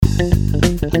Welcome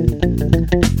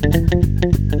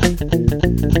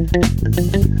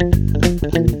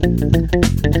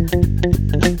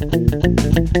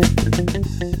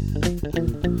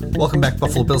back,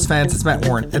 Buffalo Bills fans. It's Matt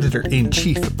Warren,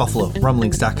 editor-in-chief at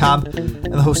BuffaloRumblings.com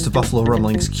and the host of Buffalo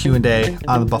Rumblings Q&A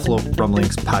on the Buffalo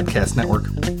Rumblings Podcast Network.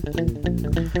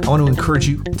 I want to encourage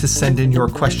you to send in your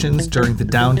questions during the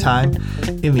downtime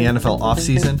in the NFL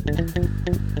offseason.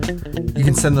 You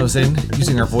can send those in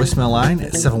using our voicemail line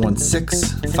at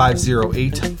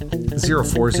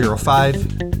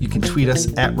 716-508-0405. You can tweet us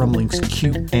at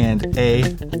RumblingsQ&A.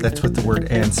 That's with the word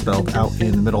 "and" spelled out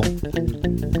in the middle.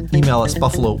 Email us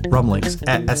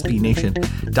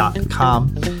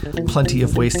buffalorumblings@sbnation.com. Plenty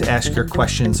of ways to ask your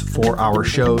questions for our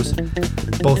shows,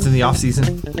 both in the off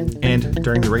season and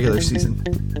during the regular season.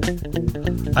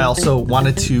 I also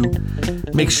wanted to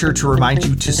make sure to remind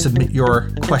you to submit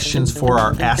your questions for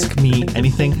our Ask Me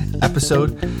Anything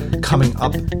episode coming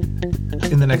up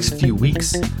in the next few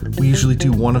weeks. We usually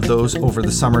do one of those over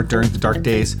the summer during the dark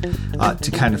days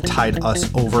to kind of tide us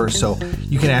over. So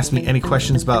you can ask me any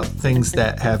questions about things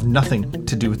that have nothing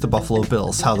to do with the Buffalo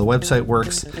Bills, how the website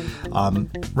works,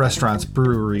 restaurants,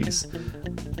 breweries,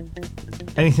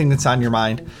 anything that's on your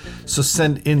mind. So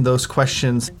send in those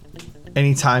questions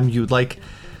anytime you'd like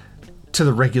to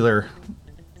the regular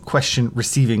question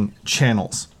receiving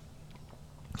channels.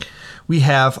 We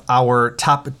have our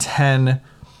top 10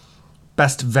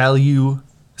 best value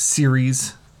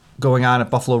series going on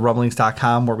at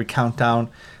BuffaloRumblings.com, where we count down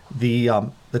the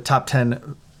top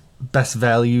 10 best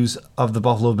values of the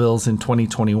Buffalo Bills in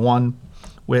 2021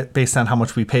 based on how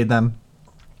much we paid them.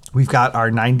 We've got our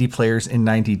 90 players in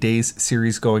 90 days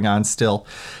series going on still,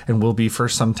 and will be for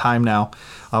some time now,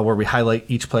 where we highlight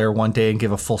each player one day and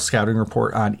give a full scouting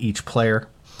report on each player.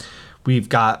 We've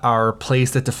got our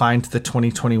plays that defined the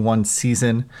 2021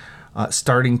 season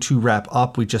starting to wrap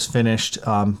up. We just finished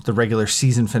the regular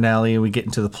season finale, and we get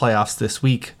into the playoffs this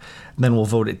week. And then we'll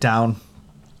vote it down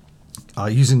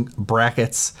using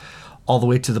brackets all the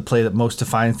way to the play that most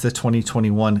defines the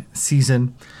 2021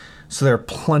 season. So there are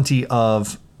plenty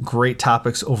of great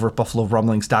topics over at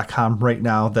BuffaloRumblings.com right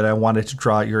now that I wanted to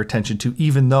draw your attention to.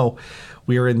 Even though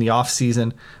we are in the off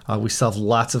season, we still have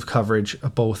lots of coverage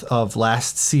both of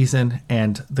last season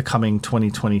and the coming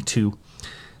 2022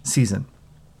 season.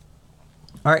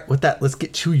 All right, with that, let's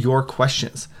get to your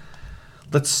questions.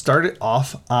 Let's start it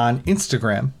off on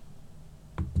Instagram.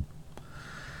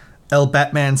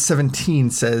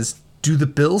 LBatman17 says, do the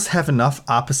Bills have enough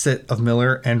opposite of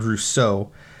Miller and Rousseau?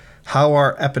 How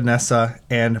are Epinesa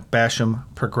and Basham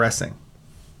progressing?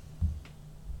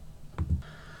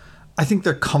 I think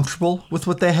they're comfortable with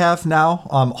what they have now.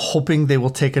 I'm hoping they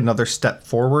will take another step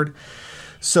forward.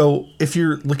 So if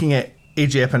you're looking at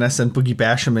AJ Epinesa and Boogie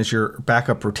Basham as your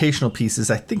backup rotational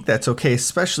pieces, I think that's okay,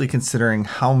 especially considering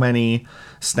how many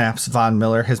snaps Von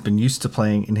Miller has been used to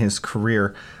playing in his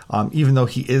career. Even though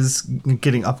he is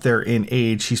getting up there in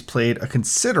age, he's played a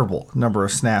considerable number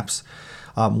of snaps,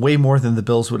 way more than the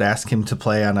Bills would ask him to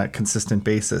play on a consistent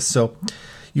basis. So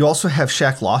you also have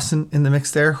Shaq Lawson in the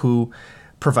mix there, who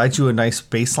provides you a nice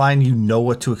baseline. You know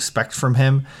what to expect from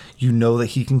him. You know that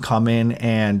he can come in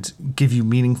and give you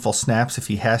meaningful snaps if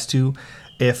he has to,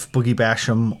 if Boogie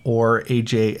Basham or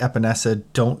AJ Epinesa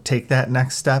don't take that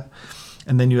next step.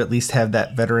 And then you at least have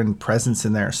that veteran presence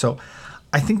in there. So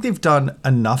I think they've done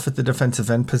enough at the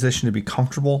defensive end position to be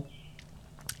comfortable.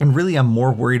 And really, I'm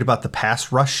more worried about the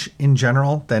pass rush in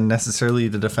general than necessarily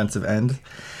the defensive end.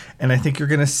 And I think you're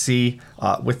going to see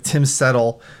with Tim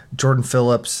Settle, Jordan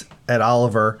Phillips, Ed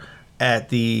Oliver at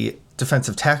the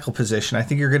defensive tackle position, I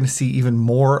think you're going to see even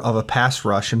more of a pass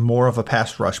rush and more of a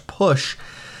pass rush push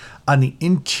on the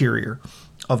interior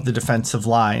of the defensive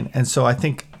line. And so I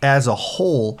think as a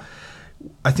whole,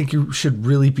 I think you should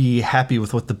really be happy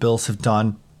with what the Bills have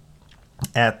done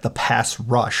at the pass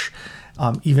rush.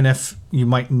 Even if you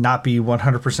might not be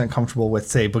 100% comfortable with,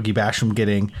 say, Boogie Basham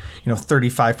getting,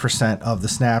 35% of the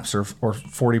snaps or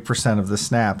 40% of the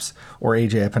snaps, or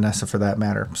AJ Epinesa for that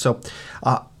matter. So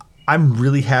I'm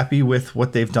really happy with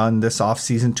what they've done this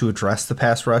offseason to address the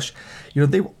pass rush.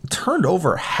 They turned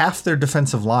over half their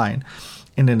defensive line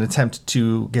in an attempt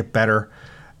to get better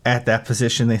at that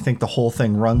position. They think the whole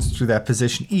thing runs through that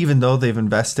position, even though they've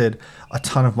invested a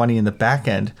ton of money in the back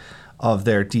end of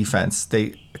their defense.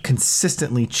 They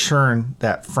consistently churn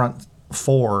that front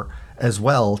four as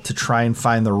well to try and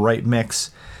find the right mix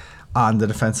on the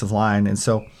defensive line. And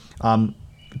so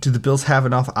do the Bills have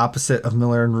enough opposite of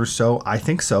Miller and Rousseau? I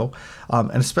think so.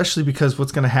 And especially because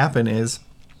what's going to happen is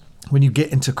when you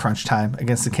get into crunch time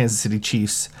against the Kansas City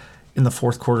Chiefs, in the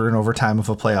fourth quarter and overtime of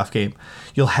a playoff game.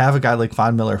 You'll have a guy like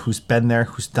Von Miller who's been there,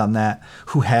 who's done that,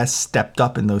 who has stepped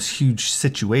up in those huge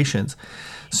situations.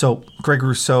 So Greg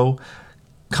Rousseau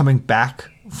coming back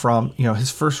from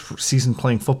his first season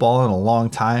playing football in a long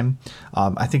time.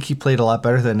 I think he played a lot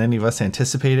better than any of us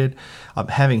anticipated.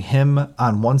 Having him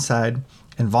on one side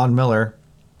and Von Miller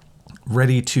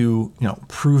ready to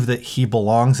prove that he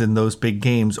belongs in those big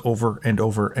games over and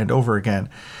over and over again.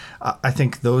 I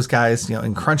think those guys,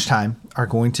 in crunch time are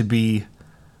going to be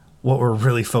what we're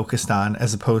really focused on,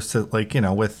 as opposed to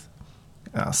with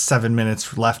 7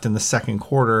 minutes left in the second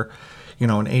quarter,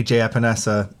 and AJ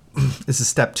Epinesa is a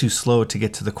step too slow to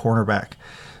get to the cornerback.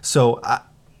 So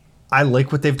I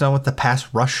like what they've done with the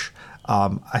pass rush.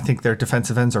 I think their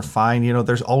defensive ends are fine.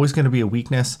 There's always going to be a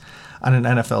weakness on an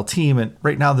NFL team. And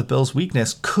right now the Bills'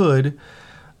 weakness could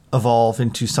evolve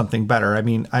into something better. I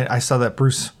mean, I saw that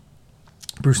Bruce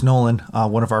Nolan,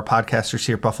 one of our podcasters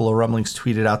here at Buffalo Rumblings,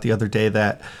 tweeted out the other day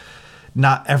that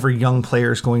not every young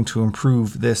player is going to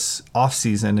improve this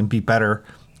offseason and be better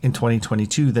in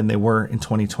 2022 than they were in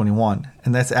 2021.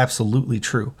 And that's absolutely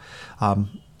true.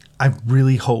 I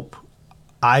really hope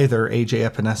either AJ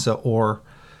Epinesa or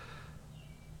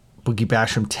Boogie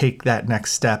Basham take that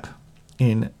next step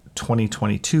in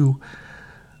 2022.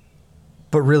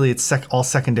 But really, it's all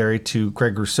secondary to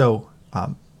Greg Rousseau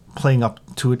playing up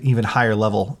to an even higher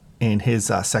level in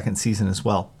his second season as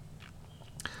well.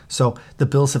 So the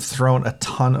Bills have thrown a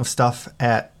ton of stuff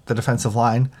at the defensive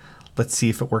line. Let's see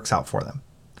if it works out for them.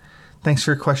 Thanks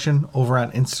for your question over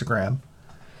on Instagram.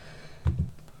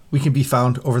 We can be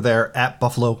found over there at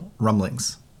Buffalo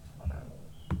Rumblings.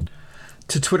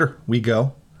 To Twitter we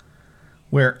go,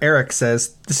 where Eric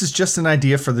says, "This is just an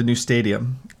idea for the new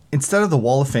stadium. Instead of the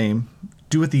Wall of Fame,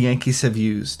 do what the Yankees have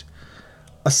used.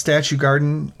 A statue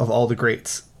garden of all the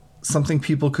greats. Something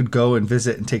people could go and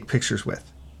visit and take pictures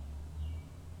with."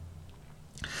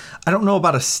 I don't know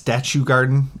about a statue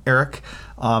garden, Eric.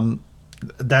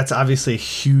 That's obviously a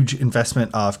huge investment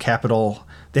of capital.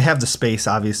 They have the space,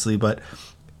 obviously, but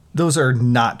those are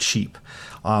not cheap.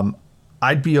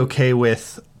 I'd be okay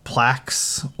with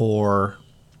plaques or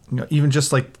even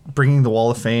just bringing the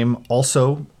Wall of Fame,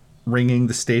 also ringing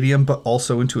the stadium, but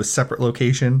also into a separate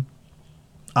location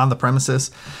on the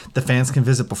premises. The fans can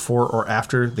visit before or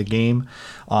after the game.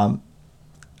 I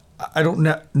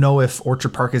don't know if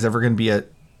Orchard Park is ever going to be a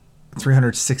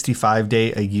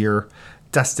 365-day-a-year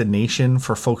destination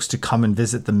for folks to come and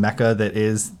visit the Mecca that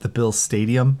is the Bills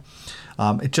Stadium.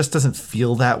 It just doesn't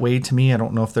feel that way to me. I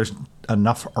don't know if there's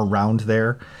enough around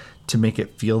there to make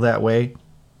it feel that way.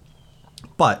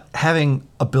 But having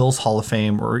a Bills Hall of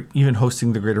Fame or even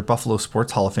hosting the Greater Buffalo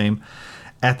Sports Hall of Fame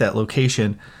at that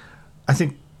location, I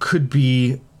think could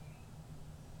be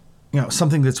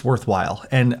something that's worthwhile.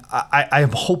 And I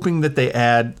am hoping that they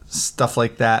add stuff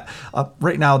like that.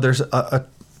 Right now, there's a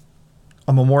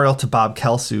memorial to Bob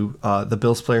Kelsu, the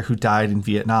Bills player who died in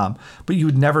Vietnam, but you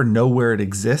would never know where it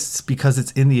exists because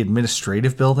it's in the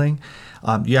administrative building.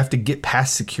 You have to get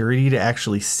past security to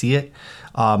actually see it.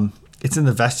 It's in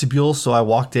the vestibule, so I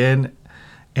walked in,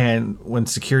 and when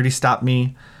security stopped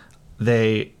me,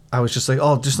 I was just like,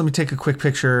 "Oh, just let me take a quick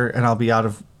picture and I'll be out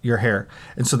of your hair."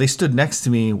 And so they stood next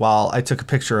to me while I took a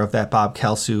picture of that Bob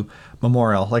Kelsu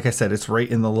memorial. Like I said, it's right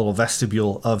in the little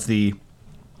vestibule of the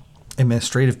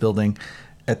administrative building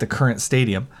at the current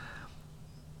stadium.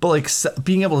 But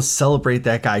being able to celebrate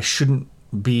that guy shouldn't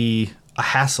be a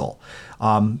hassle.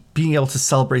 Being able to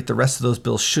celebrate the rest of those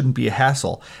Bills shouldn't be a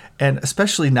hassle. And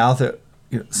especially now that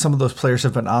some of those players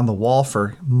have been on the wall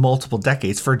for multiple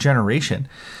decades, for a generation.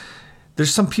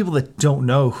 There's some people that don't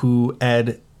know who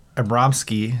Ed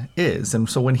Abramsky is. And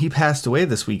so when he passed away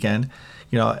this weekend,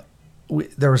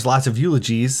 there was lots of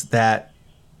eulogies that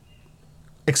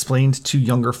explained to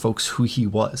younger folks who he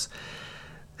was.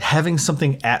 Having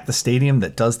something at the stadium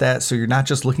that does that, so you're not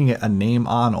just looking at a name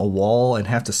on a wall and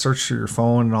have to search through your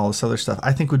phone and all this other stuff,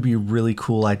 I think would be a really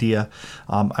cool idea.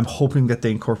 I'm hoping that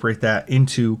they incorporate that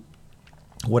into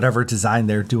whatever design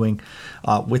they're doing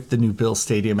with the new Bills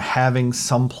Stadium. Having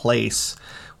some place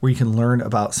where you can learn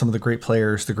about some of the great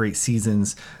players, the great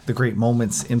seasons, the great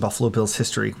moments in Buffalo Bills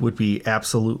history would be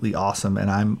absolutely awesome. And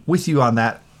I'm with you on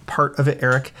that part of it,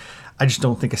 Eric. I just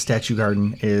don't think a statue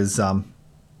garden is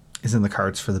in the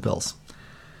cards for the Bills.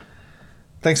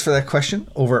 Thanks for that question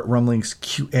over at Rumblings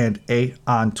Q&A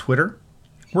on Twitter.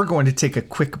 We're going to take a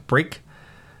quick break.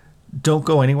 Don't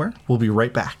go anywhere. We'll be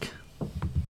right back.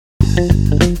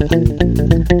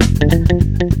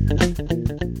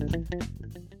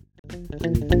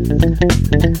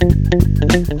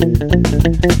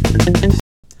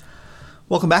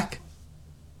 Welcome back.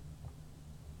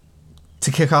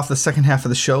 To kick off the second half of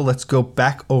the show, let's go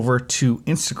back over to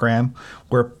Instagram,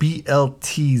 where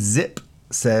BLT Zip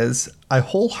says, I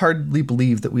wholeheartedly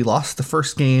believe that we lost the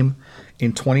first game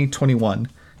in 2021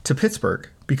 to Pittsburgh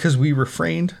because we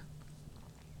refrained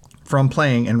from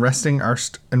playing and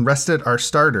rested our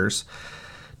starters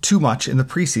too much in the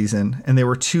preseason, and they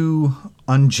were too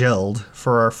ungelled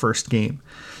for our first game.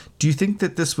 Do you think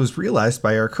that this was realized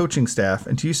by our coaching staff,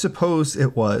 and do you suppose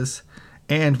it was,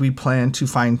 and we plan to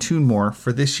fine-tune more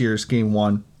for this year's Game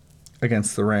 1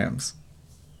 against the Rams?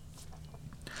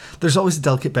 There's always a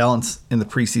delicate balance in the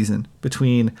preseason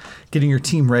between getting your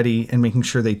team ready and making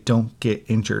sure they don't get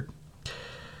injured.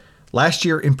 Last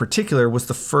year in particular was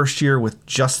the first year with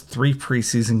just 3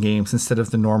 preseason games instead of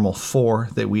the normal 4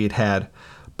 that we had had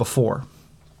before.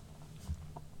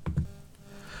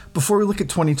 Before we look at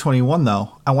 2021,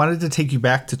 though, I wanted to take you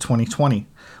back to 2020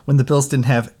 when the Bills didn't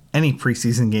have any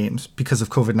preseason games because of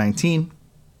COVID-19,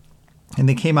 and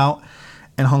they came out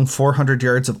and hung 400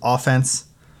 yards of offense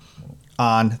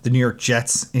on the New York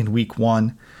Jets in week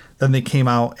 1. Then they came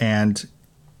out and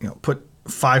put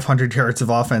 500 yards of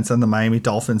offense on the Miami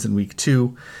Dolphins in week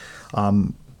 2,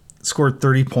 scored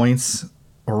 30 points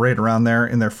or right around there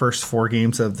in their first 4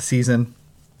 games of the season,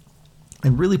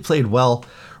 and really played well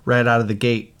right out of the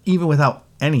gate, even without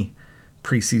any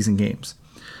preseason games.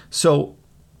 So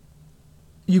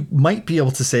you might be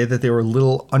able to say that they were a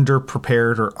little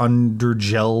underprepared or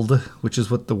undergelled, which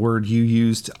is what the word you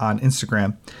used on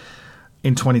Instagram,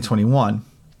 in 2021.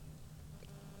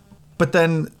 But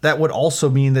then that would also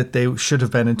mean that they should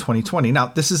have been in 2020. Now,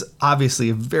 this is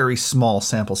obviously a very small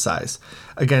sample size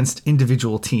against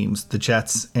individual teams, the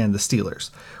Jets and the Steelers.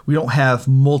 We don't have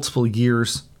multiple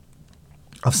years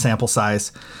of sample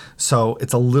size, so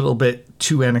it's a little bit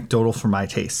too anecdotal for my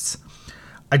tastes.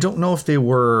 I don't know if they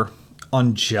were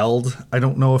ungelled. I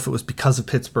don't know if it was because of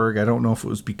Pittsburgh. I don't know if it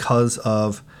was because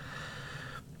of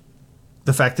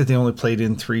the fact that they only played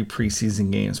in 3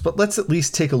 preseason games. But let's at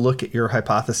least take a look at your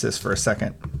hypothesis for a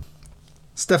second.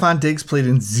 Stefon Diggs played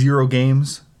in 0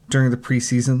 games during the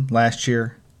preseason last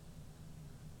year,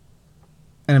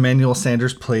 and Emmanuel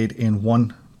Sanders played in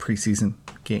 1 preseason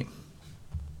game.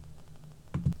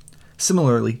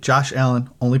 Similarly, Josh Allen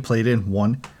only played in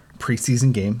 1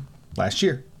 preseason game last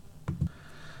year.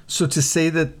 So to say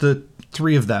that the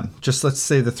 3 of them, just let's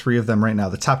say the 3 of them right now,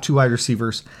 the top 2 wide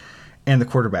receivers and the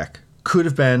quarterback, could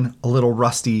have been a little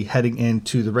rusty heading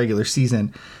into the regular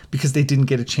season because they didn't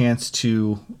get a chance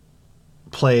to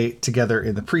play together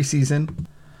in the preseason.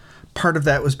 Part of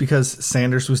that was because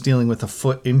Sanders was dealing with a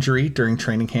foot injury during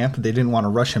training camp. They didn't want to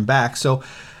rush him back. So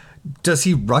does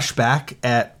he rush back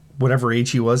at whatever age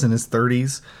he was in his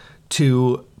 30s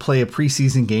to play a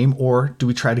preseason game, or do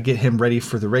we try to get him ready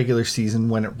for the regular season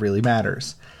when it really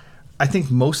matters? I think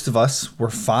most of us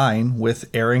were fine with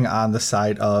erring on the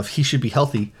side of he should be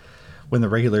healthy when the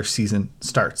regular season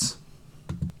starts.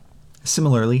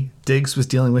 Similarly, Diggs was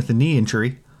dealing with a knee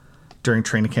injury during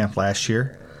training camp last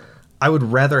year. I would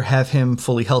rather have him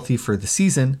fully healthy for the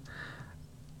season.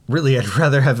 Really, I'd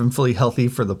rather have him fully healthy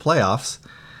for the playoffs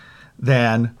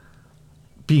than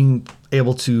being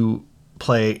able to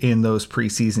play in those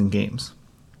preseason games.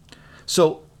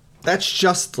 So that's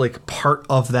just like part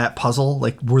of that puzzle.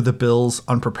 Like, were the Bills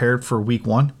unprepared for week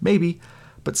 1? Maybe.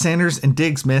 But Sanders and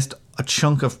Diggs missed a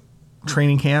chunk of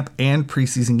training camp and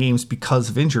preseason games because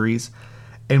of injuries,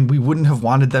 and we wouldn't have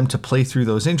wanted them to play through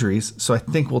those injuries. So I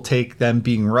think we'll take them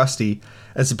being rusty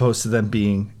as opposed to them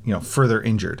being, further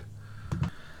injured.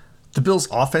 The Bills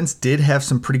offense did have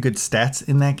some pretty good stats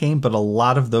in that game, but a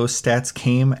lot of those stats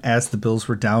came as the Bills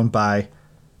were down by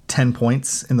 10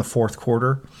 points in the fourth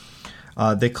quarter.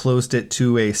 They closed it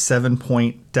to a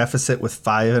 7-point deficit with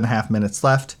 5.5 minutes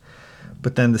left.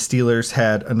 But then the Steelers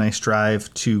had a nice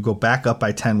drive to go back up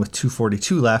by 10 with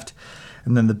 2:42 left.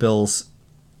 And then the Bills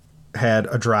had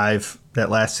a drive that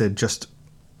lasted just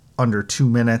under 2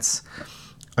 minutes.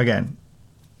 Again,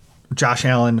 Josh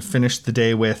Allen finished the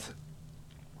day with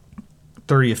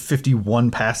 30 of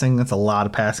 51 passing. That's a lot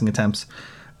of passing attempts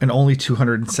and only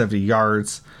 270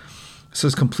 yards. So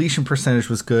his completion percentage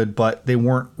was good, but they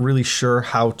weren't really sure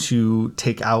how to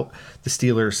take out the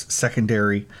Steelers'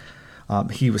 secondary.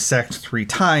 He was sacked 3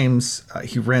 times.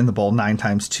 He ran the ball 9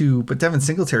 times too, but Devin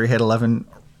Singletary had 11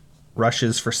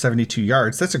 rushes for 72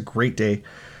 yards. That's a great day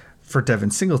for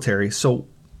Devin Singletary. So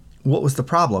what was the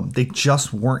problem? They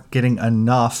just weren't getting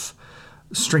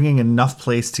stringing enough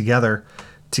plays together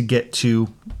to get to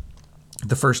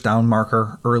the first down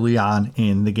marker early on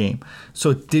in the game. So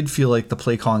it did feel like the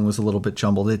play calling was a little bit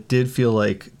jumbled. It did feel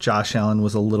like Josh Allen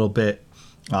was a little bit,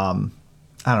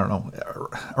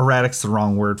 erratic's the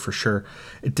wrong word for sure.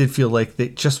 It did feel like they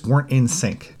just weren't in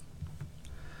sync.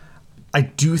 I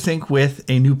do think with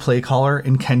a new play caller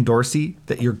in Ken Dorsey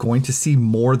that you're going to see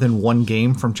more than one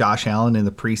game from Josh Allen in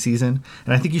the preseason,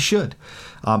 and I think you should.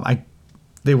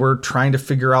 They were trying to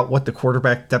figure out what the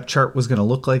quarterback depth chart was going to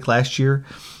look like last year.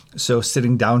 So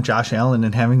sitting down Josh Allen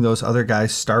and having those other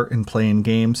guys start and play in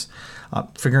games,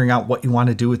 figuring out what you want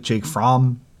to do with Jake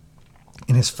Fromm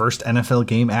in his first NFL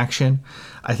game action,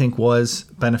 I think was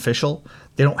beneficial.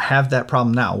 They don't have that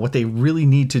problem now. What they really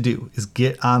need to do is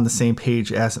get on the same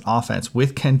page as an offense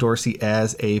with Ken Dorsey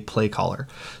as a play caller.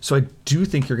 So I do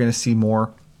think you're going to see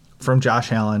more from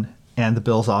Josh Allen and the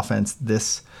Bills offense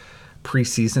this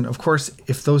preseason. Of course,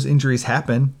 if those injuries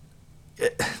happen,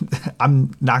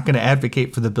 I'm not going to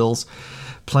advocate for the Bills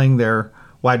playing their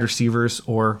wide receivers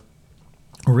or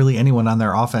really anyone on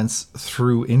their offense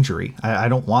through injury. I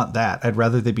don't want that. I'd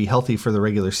rather they be healthy for the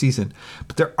regular season.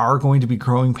 But there are going to be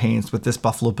growing pains with this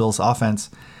Buffalo Bills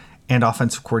offense and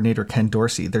offensive coordinator Ken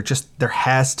Dorsey. There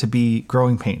has to be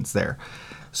growing pains there.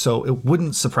 So it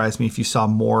wouldn't surprise me if you saw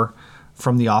more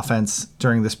from the offense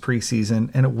during this preseason,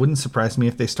 and it wouldn't surprise me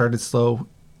if they started slow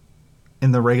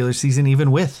in the regular season, even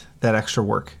with that extra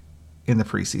work in the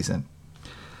preseason.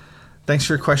 Thanks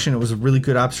for your question. It was a really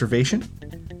good observation.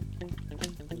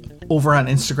 Over on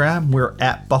Instagram, we're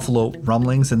at Buffalo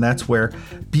Rumblings, and that's where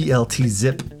BLT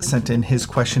Zip sent in his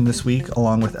question this week,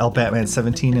 along with L Batman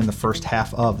 17 in the first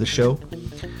half of the show.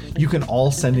 You can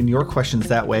all send in your questions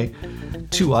that way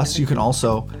to us. You can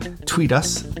also tweet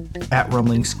us at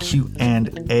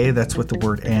RumblingsQ&A. That's with the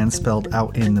word "and" spelled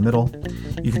out in the middle.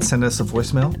 You can send us a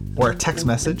voicemail or a text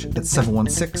message at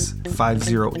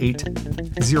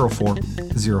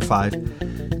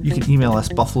 716-508-0405. You can email us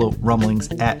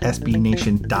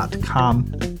buffalorumblings@sbnation.com.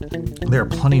 There are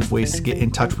plenty of ways to get in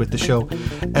touch with the show.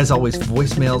 As always,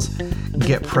 voicemails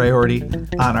get priority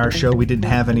on our show. We didn't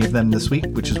have any of them this week,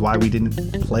 which is why we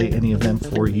didn't play any of them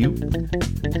for you.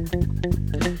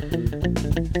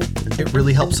 It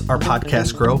really helps our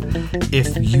podcast grow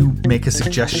if you make a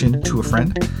suggestion to a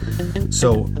friend.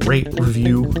 So rate,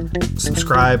 review,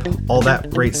 subscribe, all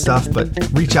that great stuff. But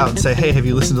reach out and say, hey, have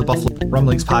you listened to the Buffalo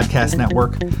Rumblings Podcast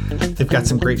Network? They've got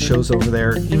some great shows over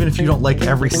there. Even if you don't like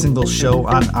every single show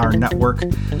on our network,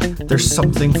 there's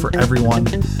something for everyone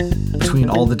between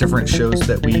all the different shows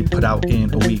that we put out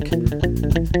in a week.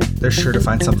 They're sure to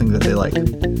find something that they like.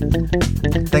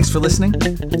 Thanks for listening,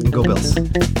 and go Bills.